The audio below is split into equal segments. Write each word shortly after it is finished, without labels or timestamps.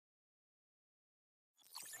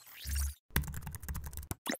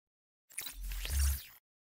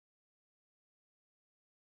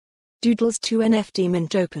Doodles 2 NFT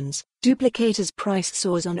mint opens. Dooplicators price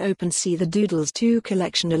soars on OpenSea. The Doodles 2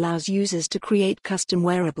 collection allows users to create custom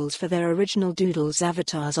wearables for their original Doodles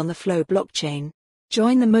avatars on the Flow blockchain.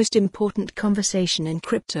 Join the most important conversation in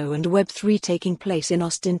crypto and Web3 taking place in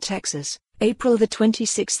Austin, Texas, April the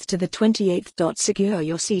 26th to the 28th. Secure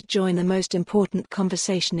your seat. Join the most important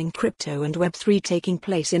conversation in crypto and Web3 taking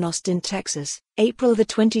place in Austin, Texas, April the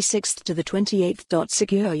 26th to the 28th.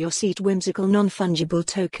 Secure your seat. Whimsical non-fungible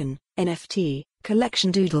token, NFT, collection.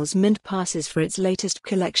 Doodles mint passes for its latest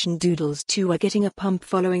collection. Doodles 2 are getting a pump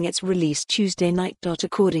following its release Tuesday night.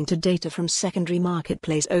 According to data from secondary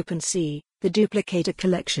marketplace OpenSea, the Duplicator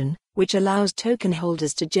collection, which allows token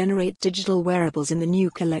holders to generate digital wearables in the new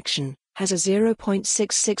collection, has a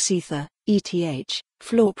 0.66 ETH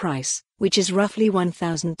floor price, which is roughly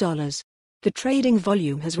 $1,000. The trading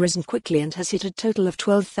volume has risen quickly and has hit a total of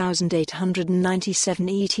 12,897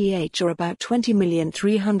 ETH, or about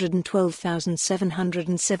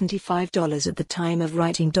 $20,312,775 at the time of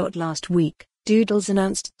writing. Last week, Doodles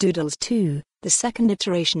announced Doodles 2, the second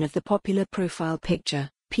iteration of the popular profile picture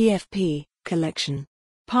 (PFP) collection.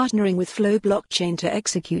 Partnering with Flow blockchain to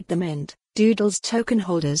execute the mint, Doodles token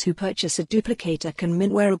holders who purchase a duplicator can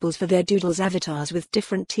mint wearables for their Doodles avatars with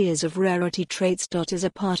different tiers of rarity traits. As a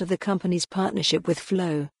part of the company's partnership with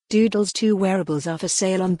Flow, Doodles 2 wearables are for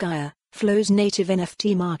sale on Gaia, Flow's native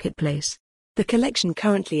NFT marketplace. The collection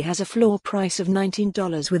currently has a floor price of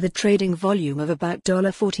 $19 with a trading volume of about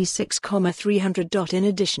 $46,300. In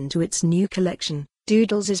addition to its new collection,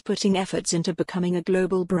 Doodles is putting efforts into becoming a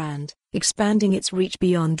global brand, expanding its reach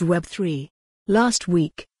beyond Web3. Last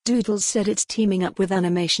week, Doodles said it's teaming up with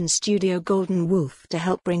animation studio Golden Wolf to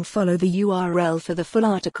help bring. Follow the URL for the full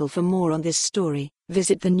article. For more on this story,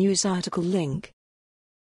 visit the news article link.